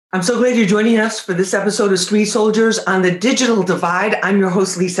I'm so glad you're joining us for this episode of Street Soldiers on the Digital Divide. I'm your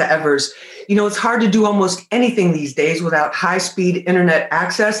host, Lisa Evers. You know, it's hard to do almost anything these days without high-speed internet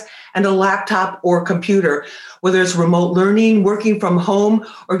access and a laptop or computer, whether it's remote learning, working from home,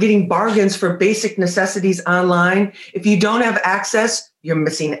 or getting bargains for basic necessities online. If you don't have access, you're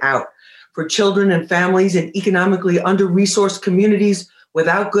missing out. For children and families in economically under-resourced communities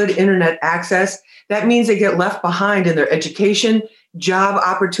without good internet access, that means they get left behind in their education, job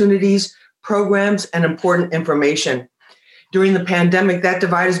opportunities, programs, and important information. During the pandemic, that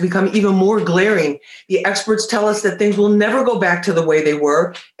divide has become even more glaring. The experts tell us that things will never go back to the way they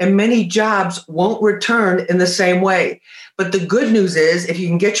were, and many jobs won't return in the same way. But the good news is, if you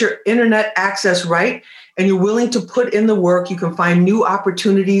can get your internet access right and you're willing to put in the work, you can find new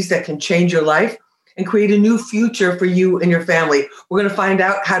opportunities that can change your life and create a new future for you and your family. We're going to find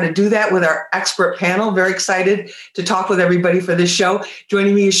out how to do that with our expert panel. Very excited to talk with everybody for this show.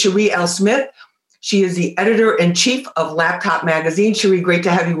 Joining me is Cherie L. Smith. She is the editor-in-chief of Laptop Magazine. Cherie, great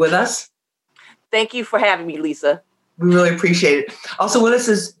to have you with us. Thank you for having me, Lisa. We really appreciate it. Also with us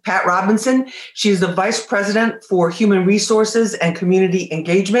is Pat Robinson. She is the vice president for human resources and community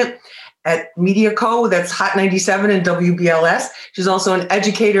engagement at MediaCo, that's Hot 97 and WBLS. She's also an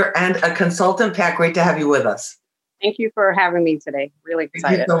educator and a consultant. Pat, great to have you with us. Thank you for having me today. Really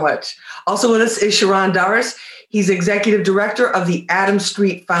excited. Thank you so much. Also with us is Sharon Doris. He's executive director of the Adams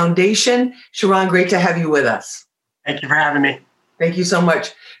Street Foundation. Sharon, great to have you with us. Thank you for having me. Thank you so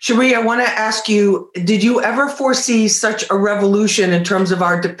much. Cherie, I want to ask you, did you ever foresee such a revolution in terms of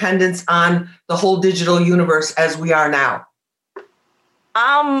our dependence on the whole digital universe as we are now?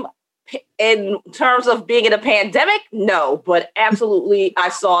 In terms of being in a pandemic, no, but absolutely, I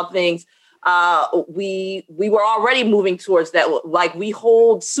saw things. We were already moving towards that. Like, we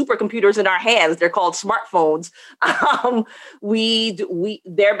hold supercomputers in our hands. They're called smartphones.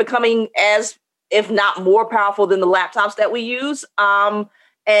 They're becoming as, if not more powerful than the laptops that we use. And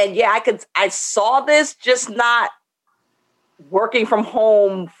yeah, I saw this, just not working from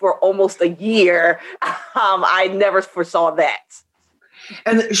home for almost a year. I never foresaw that.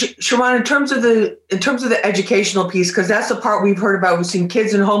 And Sharon, in terms of the educational piece, because that's the part we've heard about. We've seen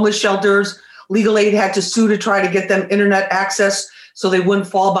kids in homeless shelters. Legal aid had to sue to try to get them internet access so they wouldn't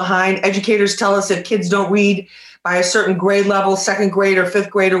fall behind. Educators tell us if kids don't read by a certain grade level, second grade or fifth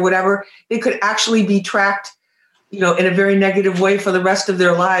grade or whatever, they could actually be tracked, in a very negative way for the rest of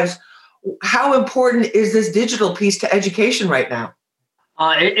their lives. How important is this digital piece to education right now?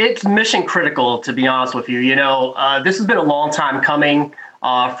 It's mission critical, to be honest with you. This has been a long time coming.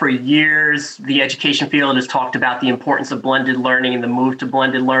 For years, the education field has talked about the importance of blended learning and the move to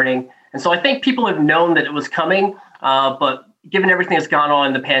blended learning. And so I think people have known that it was coming, but given everything that's gone on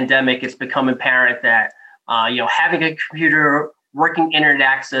in the pandemic, it's become apparent that, having a computer, working internet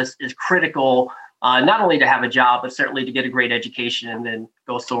access is critical, not only to have a job, but certainly to get a great education and then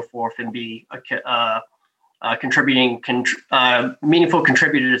go so forth and be meaningful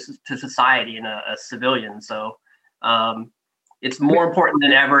contributors to society and a civilian. So it's more important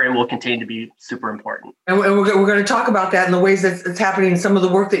than ever and will continue to be super important. And we're going to talk about that in the ways that it's happening, some of the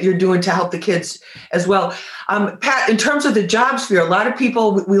work that you're doing to help the kids as well. Pat, in terms of the job sphere, a lot of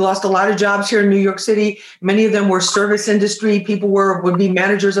people, we lost a lot of jobs here in New York City. Many of them were service industry. People would be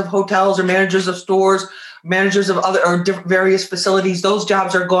managers of hotels or managers of stores, managers of other or various facilities. Those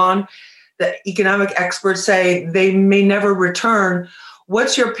jobs are gone. The economic experts say they may never return.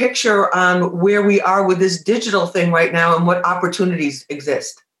 What's your picture on where we are with this digital thing right now and what opportunities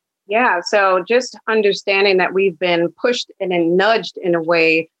exist? Yeah, so just understanding that we've been pushed and then nudged in a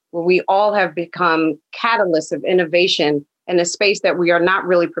way where we all have become catalysts of innovation in a space that we are not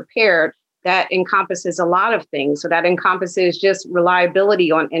really prepared, that encompasses a lot of things. So that encompasses just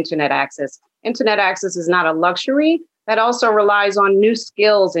reliability on internet access. Internet access is not a luxury. That also relies on new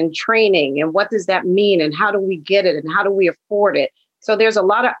skills and training. And what does that mean? And how do we get it? And how do we afford it? So there's a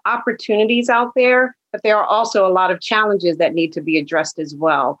lot of opportunities out there, but there are also a lot of challenges that need to be addressed as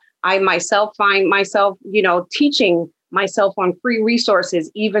well. I myself find myself, teaching myself on free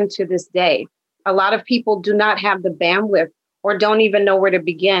resources even to this day. A lot of people do not have the bandwidth or don't even know where to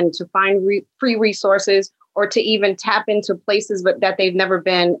begin to find free resources or to even tap into places that they've never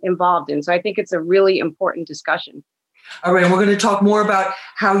been involved in. So I think it's a really important discussion. All right, and we're going to talk more about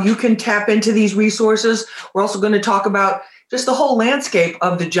how you can tap into these resources. We're also going to talk about just the whole landscape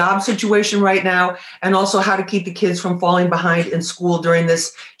of the job situation right now, and also how to keep the kids from falling behind in school during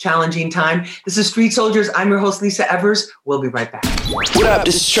this challenging time. This is Street Soldiers. I'm your host, Lisa Evers. We'll be right back. What up?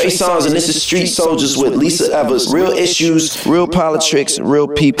 This is Trey Songz, and this is Street Soldiers with Lisa Evers. Real issues, real politics, real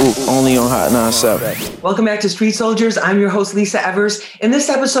people, only on Hot 97. Welcome back to Street Soldiers. I'm your host, Lisa Evers. In this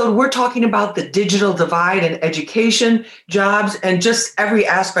episode, we're talking about the digital divide in education, jobs, and just every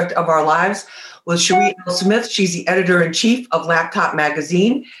aspect of our lives with Cherie L. Smith. She's the editor-in-chief of Laptop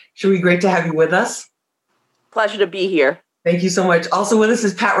Magazine. Cherie, great to have you with us. Pleasure to be here. Thank you so much. Also with us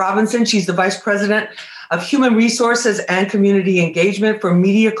is Pat Robinson. She's the Vice President of Human Resources and Community Engagement for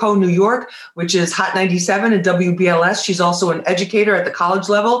MediaCo New York, which is Hot 97 and WBLS. She's also an educator at the college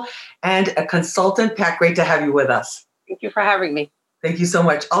level and a consultant. Pat, great to have you with us. Thank you for having me. Thank you so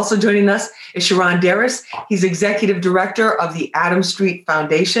much. Also joining us is Sharon Darris. He's Executive Director of the Adam Street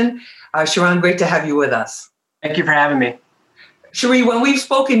Foundation. Sharon, great to have you with us. Thank you for having me. Cherie, when we've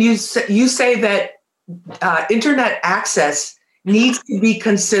spoken, you say that internet access needs to be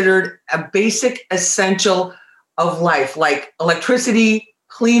considered a basic essential of life, like electricity,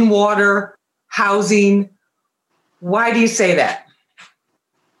 clean water, housing. Why do you say that?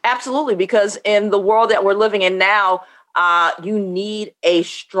 Absolutely, because in the world that we're living in now, you need a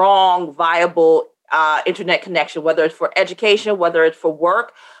strong, viable internet connection, whether it's for education, whether it's for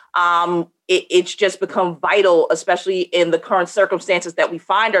work. It's just become vital, especially in the current circumstances that we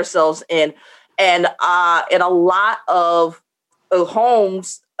find ourselves in. And in a lot of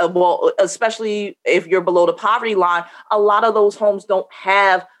homes, well, especially if you're below the poverty line, a lot of those homes don't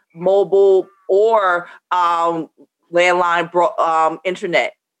have mobile or landline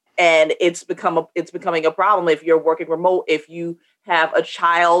internet. And it's becoming a problem if you're working remote. If you have a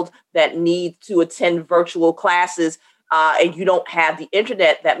child that needs to attend virtual classes and you don't have the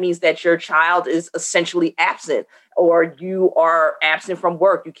internet, that means that your child is essentially absent, or you are absent from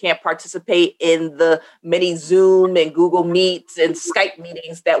work. You can't participate in the many Zoom and Google Meets and Skype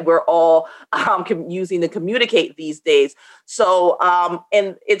meetings that we're all using to communicate these days. So,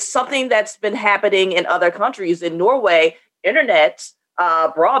 and it's something that's been happening in other countries. In Norway,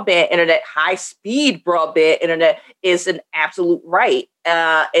 broadband internet, high-speed broadband internet is an absolute right.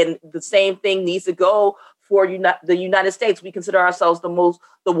 And the same thing needs to go for the United States. We consider ourselves the world's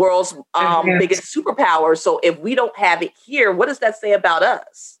biggest superpower. So if we don't have it here, what does that say about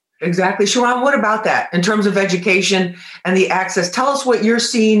us? Exactly. Sharon, what about that in terms of education and the access? Tell us what you're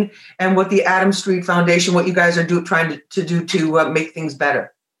seeing and what the Adam Street Foundation, what you guys are trying to do to make things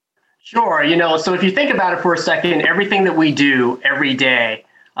better. Sure. So if you think about it for a second, everything that we do every day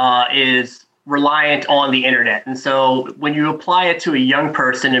is reliant on the internet. And so when you apply it to a young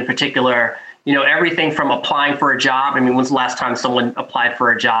person in particular, everything from applying for a job. I mean, when's the last time someone applied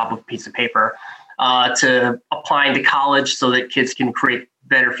for a job with a piece of paper, to applying to college so that kids can create a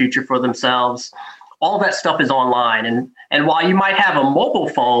better future for themselves? All that stuff is online. And while you might have a mobile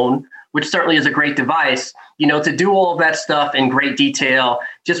phone, which certainly is a great device, to do all of that stuff in great detail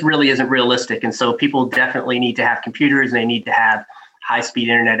just really isn't realistic. And so people definitely need to have computers and they need to have high-speed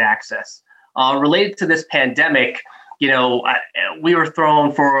internet access. Related to this pandemic, we were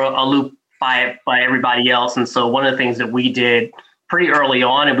thrown for a loop by everybody else. And so one of the things that we did pretty early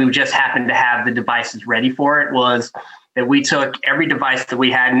on, and we just happened to have the devices ready for it, was that we took every device that we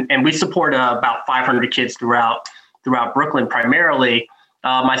had, and we support about 500 kids throughout Brooklyn primarily.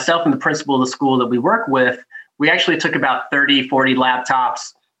 Myself and the principal of the school that we work with, we actually took about 30, 40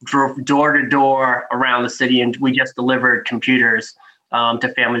 laptops, drove door to door around the city, and we just delivered computers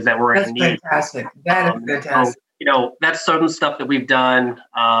to families that were in need. That's fantastic. That is fantastic. So, that's certain stuff that we've done.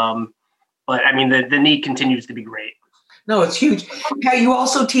 But I mean, the need continues to be great. No, it's huge. Hey, you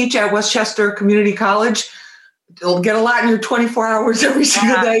also teach at Westchester Community College. You'll get a lot in your 24 hours every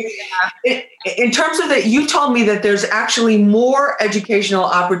single day. Yeah. In terms of that, you told me that there's actually more educational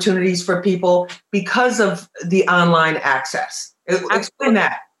opportunities for people because of the online access. Explain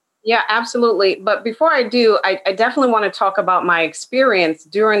that. Yeah, absolutely. But before I do, I definitely want to talk about my experience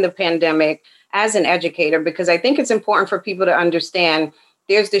during the pandemic as an educator, because I think it's important for people to understand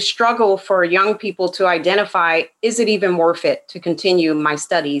there's this struggle for young people to identify, is it even worth it to continue my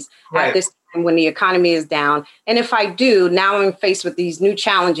studies at this time when the economy is down? And if I do, now I'm faced with these new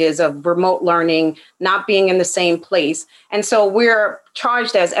challenges of remote learning, not being in the same place. And so we're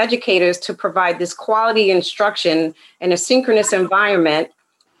charged as educators to provide this quality instruction in a synchronous environment,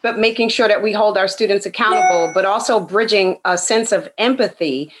 but making sure that we hold our students accountable, but also bridging a sense of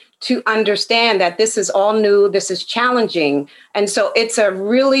empathy to understand that this is all new, this is challenging. And so it's a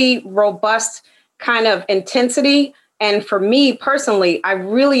really robust kind of intensity And for me personally, I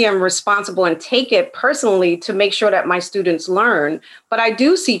really am responsible and take it personally to make sure that my students learn. But I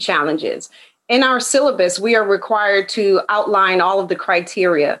do see challenges. In our syllabus, we are required to outline all of the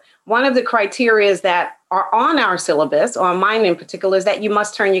criteria. One of the criteria that are on our syllabus, or mine in particular, is that you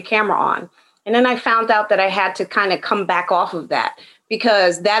must turn your camera on. And then I found out that I had to kind of come back off of that,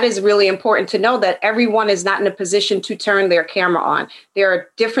 because that is really important to know that everyone is not in a position to turn their camera on. There are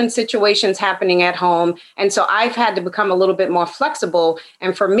different situations happening at home. And so I've had to become a little bit more flexible.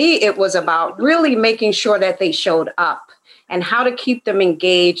 And for me, it was about really making sure that they showed up and how to keep them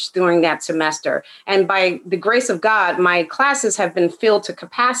engaged during that semester. And by the grace of God, my classes have been filled to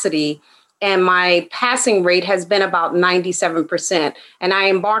capacity, and my passing rate has been about 97%. And I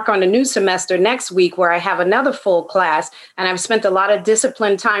embark on a new semester next week where I have another full class. And I've spent a lot of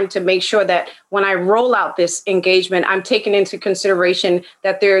disciplined time to make sure that when I roll out this engagement, I'm taking into consideration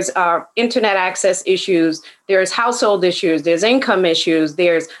that there's internet access issues, there's household issues, there's income issues,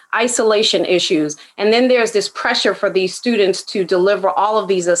 there's isolation issues. And then there's this pressure for these students to deliver all of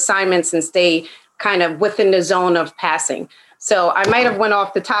these assignments and stay kind of within the zone of passing. So I might have went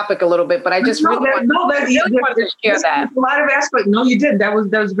off the topic a little bit, but I just really wanted to share that. A lot of aspects. No, you did. That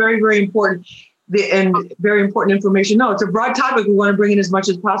was very, very important and very important information. No, it's a broad topic. We want to bring in as much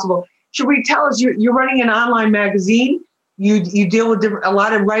as possible. Shireen, tell us, you're running an online magazine. You deal with a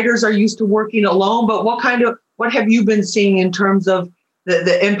lot of writers are used to working alone, but what have you been seeing in terms of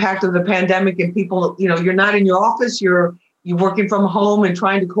the impact of the pandemic and people, you're not in your office, you're working from home and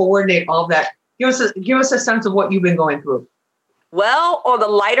trying to coordinate all that. Give us a sense of what you've been going through. Well, on the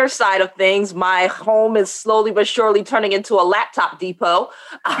lighter side of things, my home is slowly but surely turning into a laptop depot,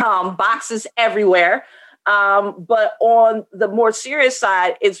 boxes everywhere. But on the more serious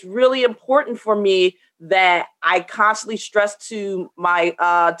side, it's really important for me that I constantly stress to my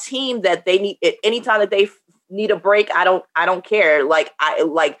team that they need, anytime that they need a break, I don't care.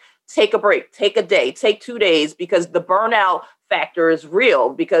 Take a break, take a day, take 2 days, because the burnout factor is real,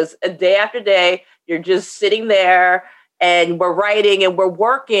 because a day after day, you're just sitting there and we're writing and we're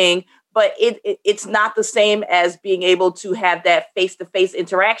working, but it's not the same as being able to have that face-to-face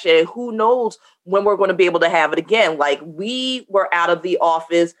interaction. And who knows when we're going to be able to have it again. Like, we were out of the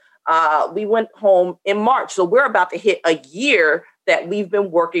office. We went home in March. So we're about to hit a year that we've been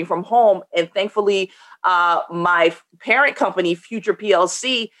working from home. And thankfully, my parent company, Future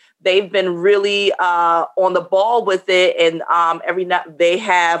PLC, they've been really on the ball with it. And every night they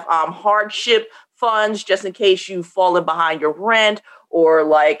have hardship funds just in case you've fallen behind your rent, or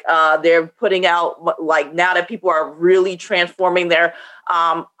they're putting out, now that people are really transforming their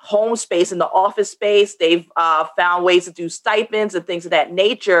home space into office space, they've found ways to do stipends and things of that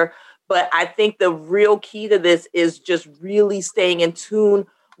nature. But I think the real key to this is just really staying in tune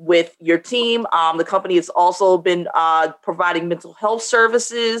with your team. The company has also been providing mental health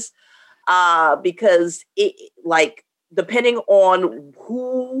services because depending on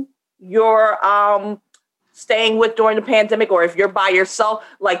who you're staying with during the pandemic, or if you're by yourself,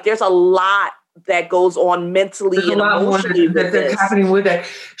 there's a lot that goes on mentally and emotionally that's happening with that.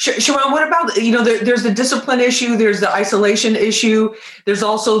 Sharon, what about, there's the discipline issue, there's the isolation issue, there's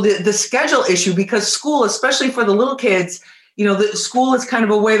also the schedule issue, because school, especially for the little kids, the school is kind of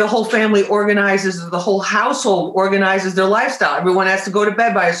a way the whole family organizes, the whole household organizes their lifestyle. Everyone has to go to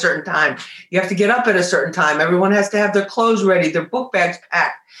bed by a certain time. You have to get up at a certain time. Everyone has to have their clothes ready, their book bags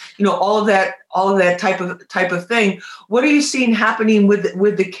packed, all of that type of thing. What are you seeing happening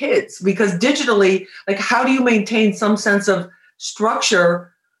with the kids? Because digitally, how do you maintain some sense of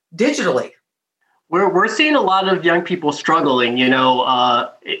structure digitally? We're seeing a lot of young people struggling.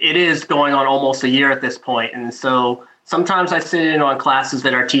 It is going on almost a year at this point. And so sometimes I sit in on classes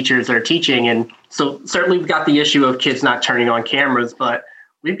that our teachers are teaching. And so certainly we've got the issue of kids not turning on cameras, but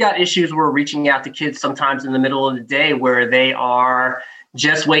we've got issues where we're reaching out to kids sometimes in the middle of the day where they are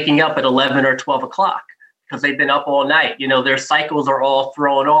just waking up at 11 or 12 o'clock because they've been up all night. Their cycles are all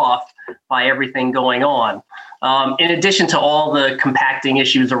thrown off by everything going on. In addition to all the compacting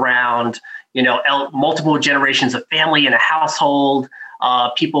issues around, multiple generations of family in a household,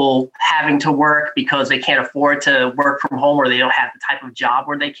 people having to work because they can't afford to work from home, or they don't have the type of job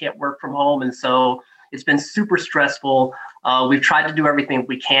where they can't work from home. And so it's been super stressful. We've tried to do everything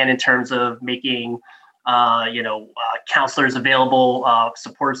we can in terms of making counselors available,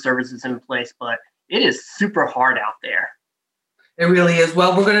 support services in place, but it is super hard out there. It really is.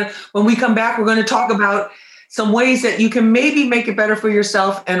 Well, when we come back, we're going to talk about some ways that you can maybe make it better for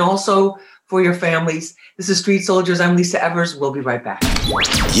yourself and also for your families. This is Street Soldiers. I'm Lisa Evers. We'll be right back.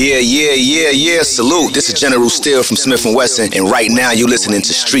 Yeah. Salute. This is General Steele from Smith & Wesson. And right now you're listening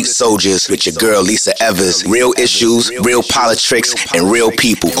to Street Soldiers with your girl, Lisa Evers. Real issues, real politics, and real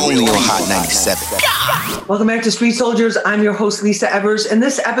people. Only on Hot 97. Welcome back to Street Soldiers. I'm your host, Lisa Evers. In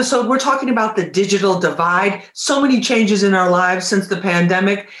this episode, we're talking about the digital divide. So many changes in our lives since the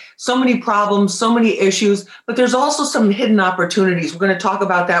pandemic. So many problems, so many issues, but there's also some hidden opportunities. We're going to talk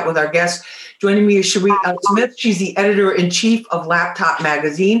about that with our guest. Joining me is Cherie L. Smith. She's the editor-in-chief of Laptop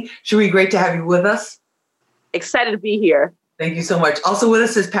Magazine. Cherie, great to have you with us. Excited to be here. Thank you so much. Also with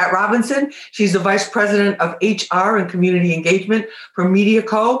us is Pat Robinson. She's the vice president of HR and community engagement for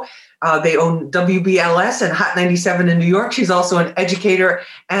MediaCo. They own WBLS and Hot 97 in New York. She's also an educator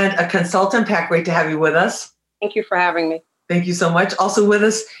and a consultant. Pat, great to have you with us. Thank you for having me. Thank you so much. Also with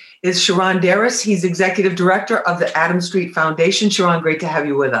us is Sharon Darris. He's executive director of the Adam Street Foundation. Sharon, great to have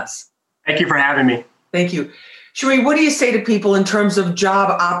you with us. Thank you for having me. Thank you. Cherie, what do you say to people in terms of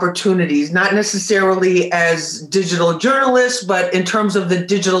job opportunities, not necessarily as digital journalists, but in terms of the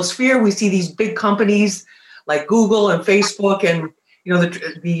digital sphere? We see these big companies like Google and Facebook and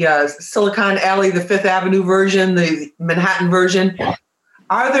the Silicon Alley, the Fifth Avenue version, the Manhattan version.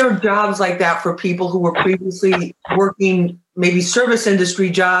 Are there jobs like that for people who were previously working maybe service industry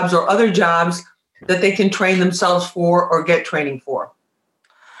jobs or other jobs that they can train themselves for or get training for?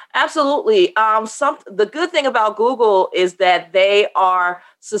 Absolutely. The good thing about Google is that they are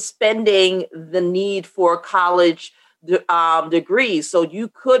suspending the need for college degrees. So you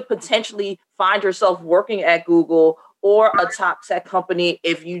could potentially find yourself working at Google or a top tech company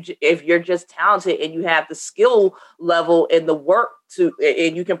if you're just talented and you have the skill level in the work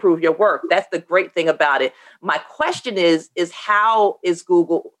and you can prove your work. That's the great thing about it. My question is how is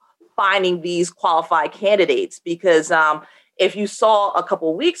Google finding these qualified candidates? Because if you saw a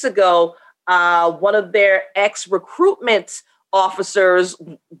couple of weeks ago, one of their ex-recruitment officers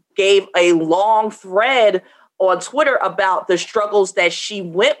gave a long thread on Twitter about the struggles that she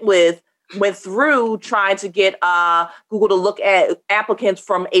went through trying to get Google to look at applicants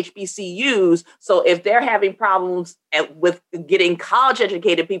from HBCUs. So if they're having problems with getting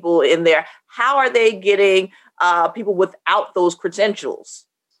college-educated people in there, how are they getting people without those credentials?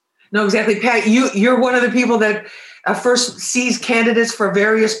 No, exactly. Pat, you're one of the people that first sees candidates for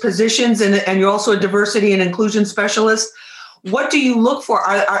various positions, and you're also a diversity and inclusion specialist. What do you look for?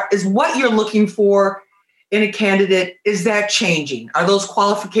 Is what you're looking for in a candidate, is that changing? Are those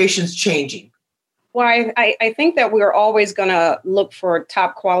qualifications changing? Well, I think that we're always going to look for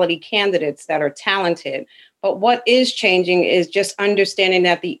top quality candidates that are talented. But what is changing is just understanding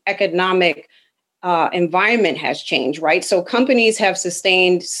that the economic environment has changed, right? So companies have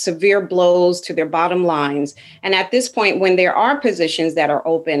sustained severe blows to their bottom lines. And at this point, when there are positions that are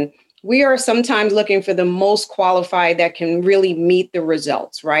open, we are sometimes looking for the most qualified that can really meet the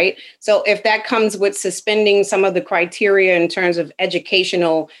results, right? So if that comes with suspending some of the criteria in terms of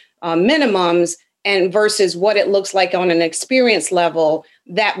educational minimums and versus what it looks like on an experience level,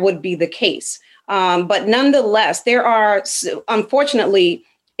 that would be the case. But nonetheless, unfortunately,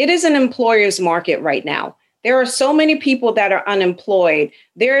 it is an employer's market right now. There are so many people that are unemployed.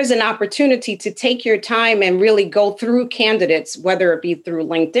 There is an opportunity to take your time and really go through candidates, whether it be through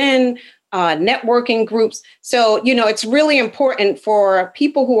LinkedIn, networking groups. So, it's really important for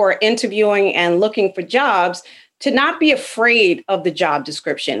people who are interviewing and looking for jobs to not be afraid of the job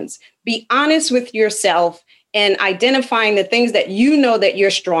descriptions. Be honest with yourself and identifying the things that you know that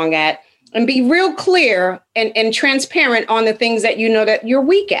you're strong at, and be real clear and transparent on the things that you know that you're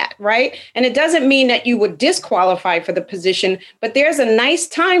weak at, right? And it doesn't mean that you would disqualify for the position, but there's a nice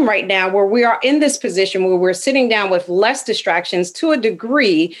time right now where we are in this position where we're sitting down with less distractions to a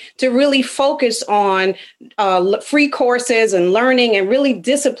degree to really focus on free courses and learning and really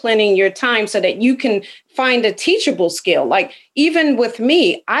disciplining your time so that you can find a teachable skill. Like even with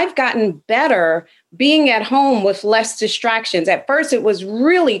me, I've gotten better being at home with less distractions. At first, it was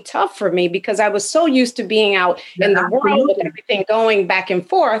really tough for me because I was so used to being out in the world with everything going back and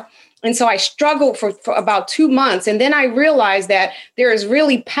forth. And so I struggled for about 2 months. And then I realized that there is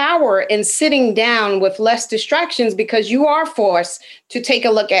really power in sitting down with less distractions because you are forced to take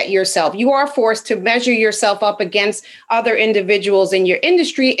a look at yourself. You are forced to measure yourself up against other individuals in your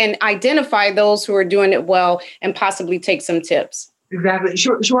industry and identify those who are doing it well and possibly take some tips. Exactly.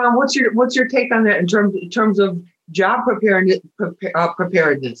 Sharon, what's your take on that in terms of job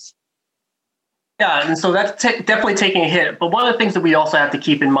preparedness? Yeah, and so that's definitely taking a hit. But one of the things that we also have to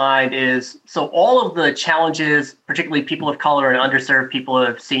keep in mind is, so all of the challenges, particularly people of color and underserved people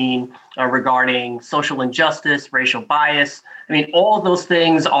have seen regarding social injustice, racial bias, I mean, all of those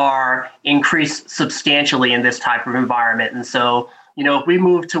things are increased substantially in this type of environment. And so, if we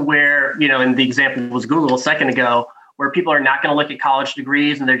move to where, in the example was Google a second ago, where people are not going to look at college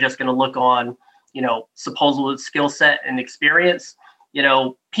degrees and they're just going to look on, supposed skill set and experience,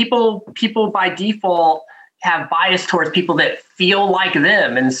 people by default have bias towards people that feel like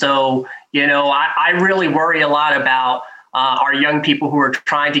them. And so, I really worry a lot about our young people who are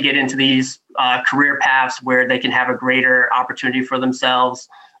trying to get into these career paths where they can have a greater opportunity for themselves.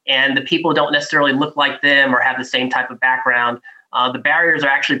 And the people don't necessarily look like them or have the same type of background. The barriers are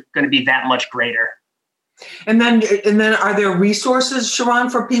actually going to be that much greater. And then are there resources, Sharon,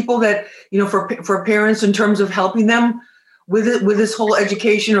 for people that, for parents in terms of helping them with this whole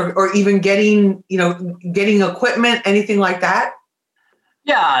education or even getting equipment, anything like that?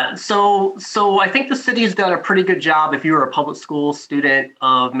 Yeah, so I think the city has done a pretty good job, if you're a public school student,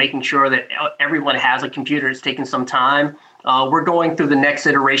 of making sure that everyone has a computer. It's taken some time. We're going through the next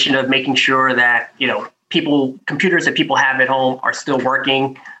iteration of making sure that, computers that people have at home are still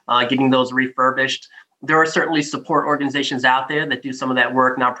working, getting those refurbished. There are certainly support organizations out there that do some of that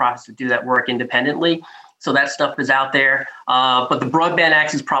work, nonprofits that do that work independently. So that stuff is out there. But the broadband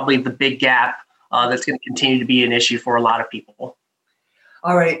access is probably the big gap that's going to continue to be an issue for a lot of people.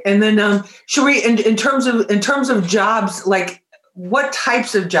 All right. And then Cherie, in terms of jobs, like what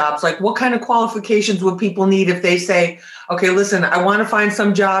types of jobs, like what kind of qualifications would people need if they say, okay, listen, I want to find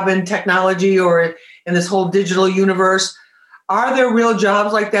some job in technology or in this whole digital universe. Are there real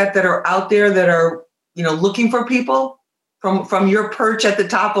jobs like that are out there that are, looking for people from your perch at the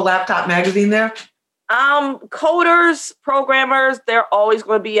top of Laptop Magazine there? Coders, programmers, they're always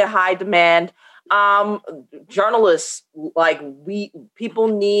going to be a high demand. Journalists, people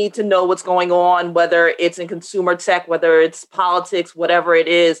need to know what's going on, whether it's in consumer tech, whether it's politics, whatever it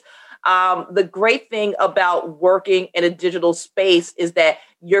is. The great thing about working in a digital space is that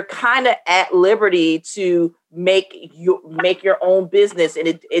you're kind of at liberty to make your own business, and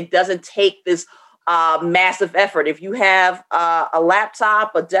it doesn't take this massive effort. If you have a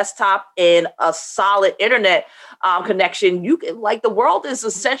laptop, a desktop, and a solid internet connection, you can, the world is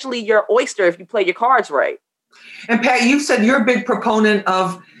essentially your oyster if you play your cards right. And Pat, you said you're a big proponent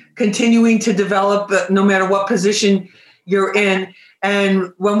of continuing to develop no matter what position you're in.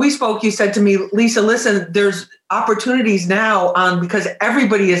 And when we spoke, you said to me, Lisa, listen, there's opportunities now because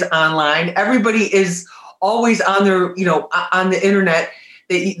everybody is online. Everybody is always on their, on the internet.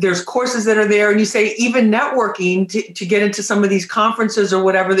 There's courses that are there, and you say even networking to get into some of these conferences or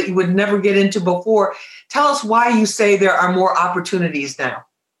whatever that you would never get into before. Tell us why you say there are more opportunities now.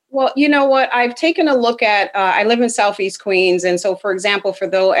 Well, you know what? I've taken a look at, I live in Southeast Queens. And so, for example,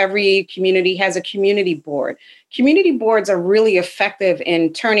 every community has a community board. Community boards are really effective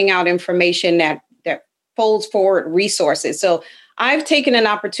in turning out information that folds forward resources. So I've taken an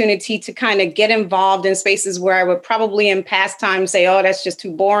opportunity to kind of get involved in spaces where I would probably in past times say, oh, that's just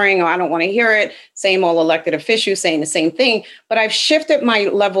too boring, or I don't want to hear it. Same old elected officials saying the same thing. But I've shifted my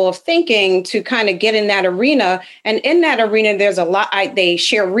level of thinking to kind of get in that arena. And in that arena, there's a lot, they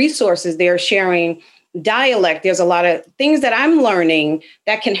share resources. They're sharing dialect. There's a lot of things that I'm learning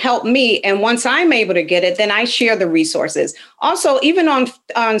that can help me. And once I'm able to get it, then I share the resources. Also, even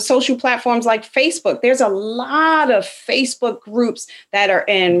on social platforms like Facebook, there's a lot of Facebook groups that are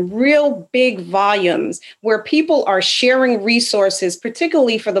in real big volumes where people are sharing resources,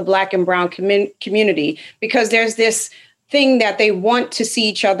 particularly for the Black and Brown community, because there's this thing that they want to see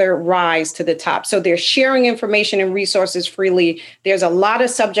each other rise to the top. So they're sharing information and resources freely. There's a lot of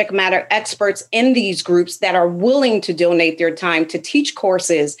subject matter experts in these groups that are willing to donate their time to teach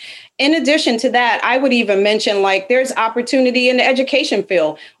courses. In addition to that, I would even mention there's opportunity in the education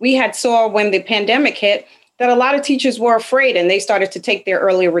field. We saw when the pandemic hit that a lot of teachers were afraid and they started to take their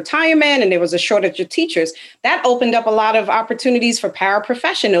early retirement and there was a shortage of teachers. That opened up a lot of opportunities for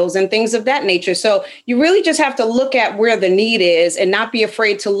paraprofessionals and things of that nature. So you really just have to look at where the need is and not be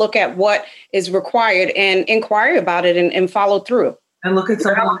afraid to look at what is required and inquire about it and follow through. And look at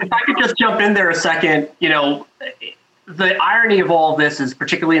someone. If I could just jump in there a second, the irony of all of this is,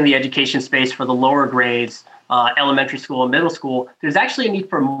 particularly in the education space for the lower grades, elementary school and middle school, there's actually a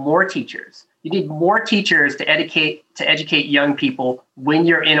need for more teachers. You need more teachers to educate young people when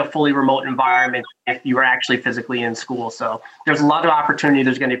you're in a fully remote environment if you are actually physically in school. So there's a lot of opportunity.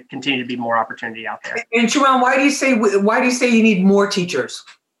 There's going to continue to be more opportunity out there. And Sharon, why do you say you need more teachers?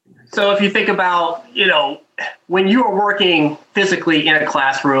 So if you think about, when you are working physically in a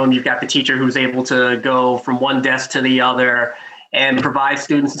classroom, you've got the teacher who's able to go from one desk to the other and provide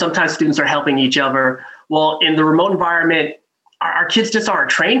students. Sometimes students are helping each other. Well, in the remote environment, our kids just aren't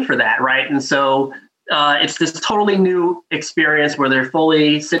trained for that, right? And so it's this totally new experience where they're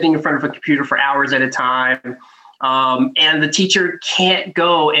fully sitting in front of a computer for hours at a time. And the teacher can't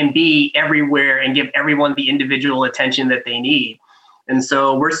go and be everywhere and give everyone the individual attention that they need. And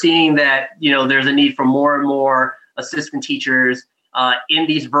so we're seeing that, there's a need for more and more assistant teachers in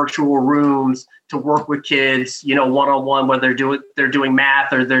these virtual rooms to work with kids, one-on-one, whether they're doing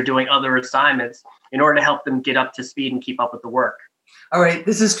math or they're doing other assignments, in order to help them get up to speed and keep up with the work. All right,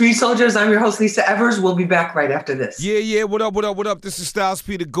 this is Street Soldiers. I'm your host, Lisa Evers. We'll be back right after this. Yeah, what up? This is Styles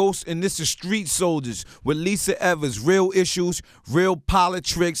P the Ghost, and this is Street Soldiers with Lisa Evers. Real issues, real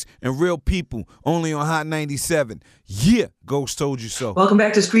politics, and real people, only on Hot 97. Yeah, Ghost told you so. Welcome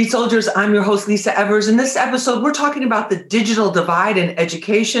back to Street Soldiers. I'm your host, Lisa Evers. In this episode, we're talking about the digital divide in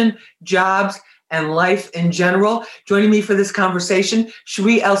education, jobs, and life in general. Joining me for this conversation,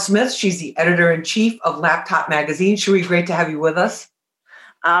 Cherie L. Smith. She's the editor-in-chief of Laptop Magazine. Cherie, great to have you with us.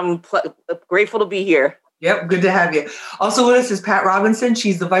 I'm grateful to be here. Yep, good to have you. Also with us is Pat Robinson.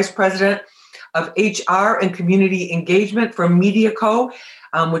 She's the Vice President of HR and Community Engagement for MediaCo,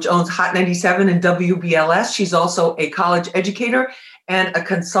 which owns Hot 97 and WBLS. She's also a college educator and a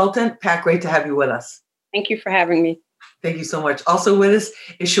consultant. Pat, great to have you with us. Thank you for having me. Thank you so much. Also with us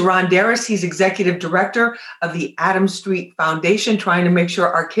is Sharon Darris. He's Executive Director of the Adams Street Foundation, trying to make sure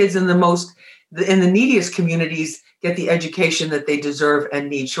our kids in the neediest communities get the education that they deserve and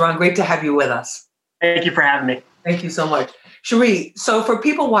need. Sharon, great to have you with us. Thank you for having me. Thank you so much. Cherie, so for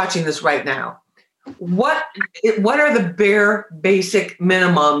people watching this right now, what are the bare basic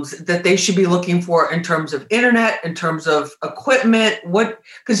minimums that they should be looking for in terms of internet, in terms of equipment?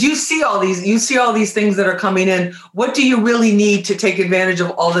 Because you see all these things that are coming in. What do you really need to take advantage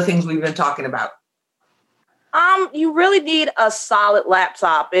of all the things we've been talking about? You really need a solid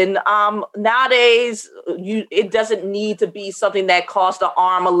laptop, and nowadays it doesn't need to be something that costs an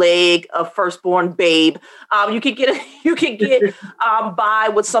arm, a leg, a firstborn babe. You can get by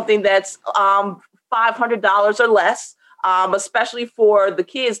with something that's $500 or less, especially for the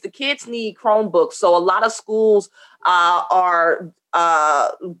kids. The kids need Chromebooks, so a lot of schools are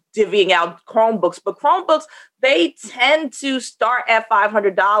divvying out Chromebooks, but Chromebooks, they tend to start at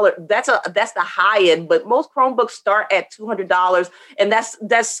 $500. That's the high end, but most Chromebooks start at $200, and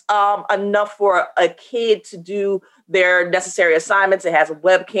that's enough for a kid to do their necessary assignments. It has a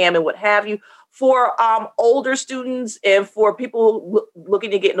webcam and what have you. For older students and for people looking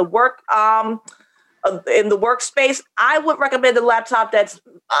to get into work, in the workspace, I would recommend a laptop that's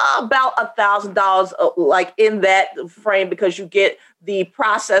about $1,000, like in that frame, because you get the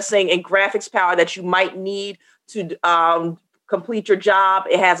processing and graphics power that you might need to complete your job.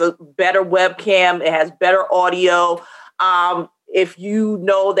 It has a better webcam. It has better audio. If you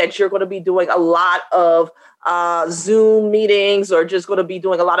know that you're going to be doing a lot of Zoom meetings or just going to be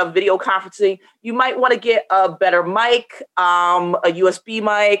doing a lot of video conferencing, you might want to get a better mic, a USB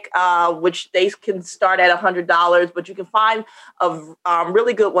mic, which they can start at $100, but you can find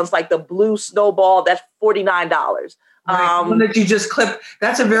really good ones like the Blue Snowball. That's $49. Right. One that you just clip.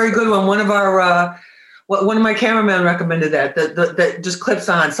 That's a very good one. One of my cameramen recommended that just clips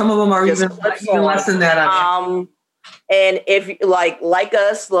on. Some of them are even less than that. And if you like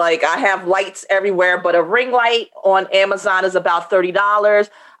us, like I have lights everywhere, but a ring light on Amazon is about $30.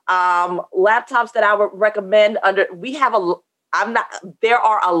 Laptops that I would recommend there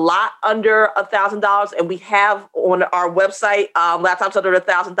are a lot under $1,000, and we have on our website laptops under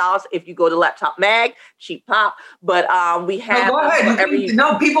 $1,000. If you go to Laptop Mag, cheap pop, but we have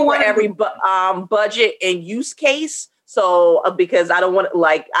for every budget and use case. So because I don't want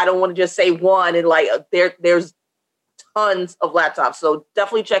to just say one, and there's tons of laptops. So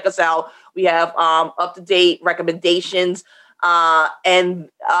definitely check us out. We have up-to-date recommendations. And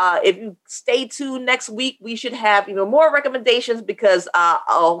if you stay tuned next week, we should have even more recommendations because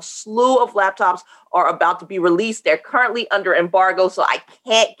a slew of laptops are about to be released. They're currently under embargo, so I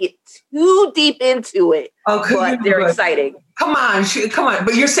can't get too deep into it. Okay, but they're exciting. Come on.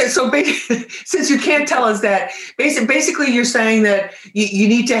 But you're saying, so basically, since you can't tell us that, basically you're saying that you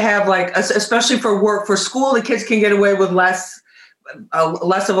need to have, like, especially for work, for school, the kids can get away with less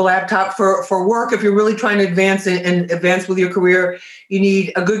of a laptop. For work, if you're really trying to advance with your career, you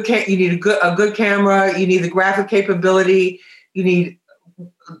need a good camera, you need the graphic capability, you need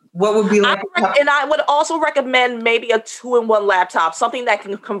what would be like. And I would also recommend maybe a 2-in-1 laptop, something that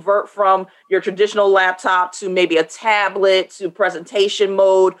can convert from your traditional laptop to maybe a tablet to presentation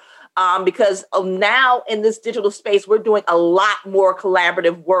mode. Because now in this digital space, we're doing a lot more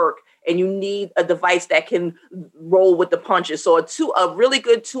collaborative work, and you need a device that can roll with the punches. So a really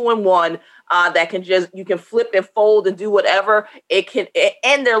good 2-in-1 that you can flip and fold and do whatever.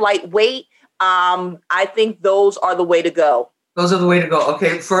 And they're lightweight. I think those are the way to go. Those are the way to go.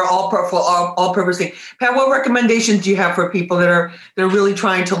 Okay, for all purpose thing. Pat, what recommendations do you have for people that are really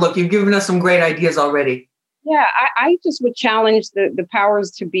trying to look? You've given us some great ideas already. Yeah, I just would challenge the powers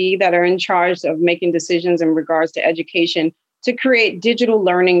to be that are in charge of making decisions in regards to education to create digital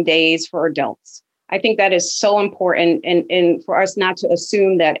learning days for adults. I think that is so important, and for us not to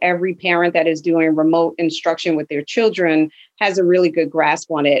assume that every parent that is doing remote instruction with their children has a really good grasp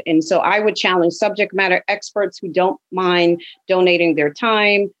on it. And so I would challenge subject matter experts who don't mind donating their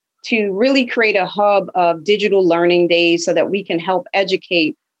time to really create a hub of digital learning days so that we can help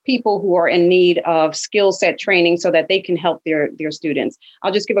educate people who are in need of skill set training so that they can help their students.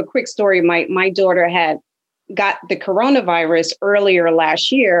 I'll just give a quick story. My daughter had got the coronavirus earlier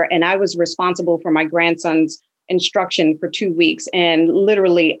last year, and I was responsible for my grandson's instruction for 2 weeks. And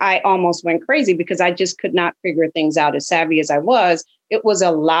literally, I almost went crazy because I just could not figure things out. As savvy as I was, it was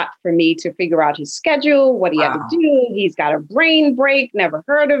a lot for me to figure out his schedule, what he had to do. He's got a brain break, never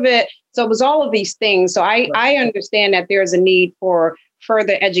heard of it. So it was all of these things. So I understand that there's a need for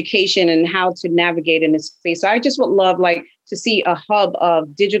further education and how to navigate in this space. So I just would love to see a hub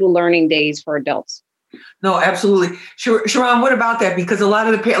of digital learning days for adults. No, absolutely. Sharon, what about that? Because a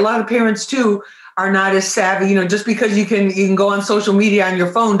lot of parents too are not as savvy. Just because you can go on social media on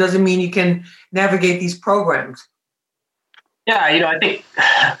your phone doesn't mean you can navigate these programs. Yeah, I think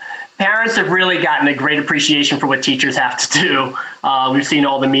parents have really gotten a great appreciation for what teachers have to do. We've seen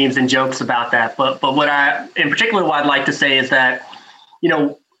all the memes and jokes about that. But what I'd like to say is that,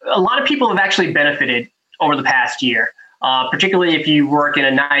 a lot of people have actually benefited over the past year. Particularly if you work in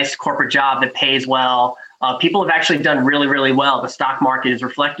a nice corporate job that pays well, people have actually done really, really well. The stock market is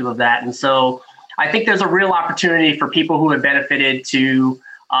reflective of that. And so I think there's a real opportunity for people who have benefited to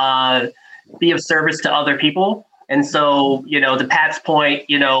be of service to other people. And so, to Pat's point,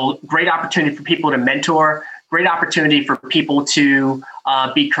 great opportunity for people to mentor, great opportunity for people to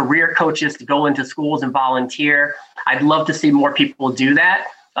be career coaches, to go into schools and volunteer. I'd love to see more people do that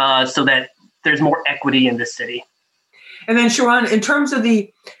so that there's more equity in this city. And then Sharon, in terms of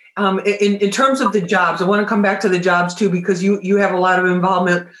the jobs, I want to come back to the jobs too, because you have a lot of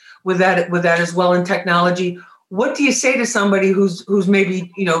involvement with that as well in technology. What do you say to somebody who's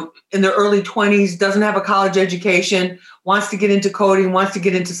maybe in their early 20s, doesn't have a college education, wants to get into coding, wants to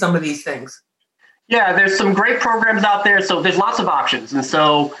get into some of these things? Yeah, there's some great programs out there. So there's lots of options. And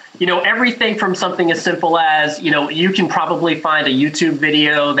so, everything from something as simple as, you can probably find a YouTube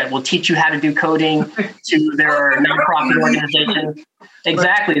video that will teach you how to do coding to there are nonprofit organizations.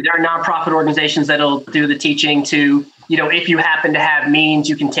 Exactly. There are nonprofit organizations that'll do the teaching to, if you happen to have means,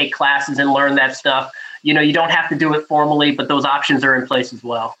 you can take classes and learn that stuff. You don't have to do it formally, but those options are in place as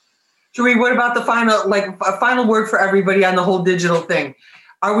well. Sheree, what about the final word for everybody on the whole digital thing?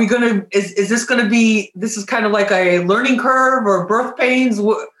 Are we is this going to be, this is kind of like a learning curve or birth pains,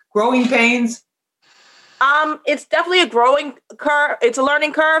 growing pains? It's definitely a growing curve. It's a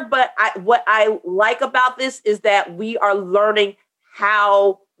learning curve, but what I like about this is that we are learning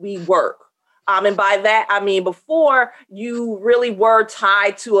how we work. And by that, I mean, before you really were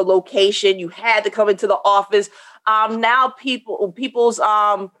tied to a location, you had to come into the office. Now people's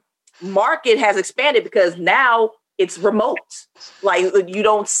market has expanded because now it's remote. Like you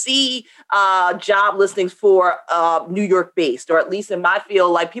don't see job listings for New York based, or at least in my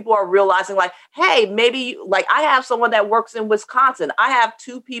field, like people are realizing like, hey, maybe like I have someone that works in Wisconsin. I have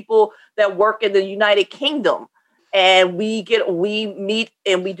 2 people that work in the United Kingdom, and we meet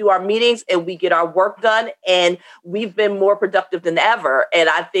and we do our meetings and we get our work done, and we've been more productive than ever. And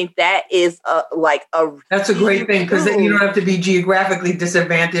I think that is that's a great thing, because then you don't have to be geographically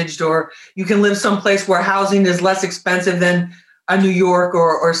disadvantaged, or you can live someplace where housing is less expensive than a New York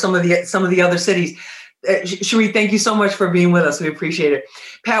or some of the other cities. Sheree, thank you so much for being with us. We appreciate it.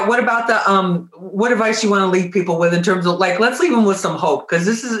 Pat, what about what advice you want to leave people with in terms of let's leave them with some hope, because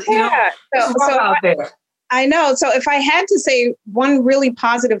this is so out there. I know. So if I had to say one really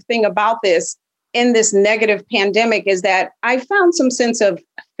positive thing about this in this negative pandemic is that I found some sense of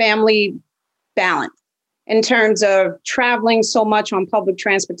family balance in terms of traveling so much on public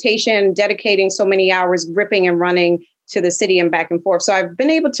transportation, dedicating so many hours ripping and running to the city and back and forth. So I've been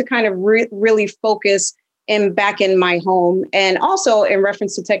able to kind of really focus back in my home. And also in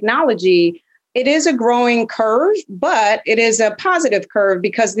reference to technology, it is a growing curve, but it is a positive curve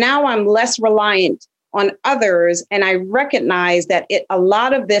because now I'm less reliant on others. And I recognize that a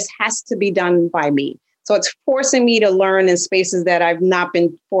lot of this has to be done by me. So it's forcing me to learn in spaces that I've not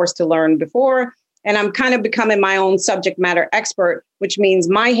been forced to learn before. And I'm kind of becoming my own subject matter expert, which means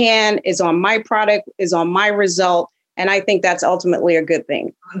my hand is on my product, is on my result. And I think that's ultimately a good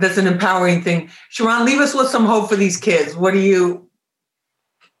thing. That's an empowering thing. Sharon, leave us with some hope for these kids. What do you?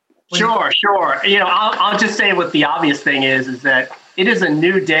 Sure. You know, I'll just say what the obvious thing is that it is a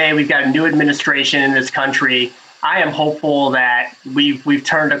new day. We've got a new administration in this country. I am hopeful that we've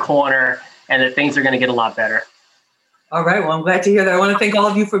turned a corner and that things are going to get a lot better. All right. Well, I'm glad to hear that. I want to thank all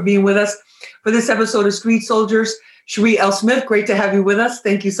of you for being with us for this episode of Street Soldiers. Cherie L. Smith, great to have you with us.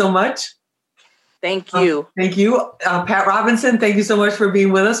 Thank you so much. Thank you. Thank you. Pat Robinson, thank you so much for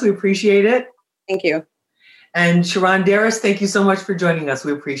being with us. We appreciate it. Thank you. And Sharon Darris, thank you so much for joining us.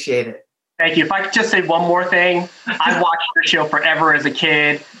 We appreciate it. Thank you. If I could just say one more thing, I watched your show forever as a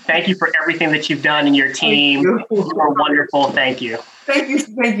kid. Thank you for everything that you've done in your team. You are wonderful. Thank you.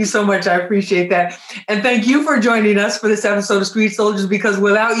 Thank you so much. I appreciate that. And thank you for joining us for this episode of Street Soldiers, because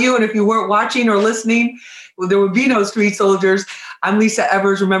without you, and if you weren't watching or listening, well, there would be no Street Soldiers. I'm Lisa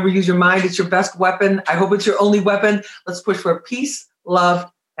Evers. Remember, use your mind. It's your best weapon. I hope it's your only weapon. Let's push for peace,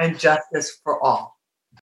 love, and justice for all.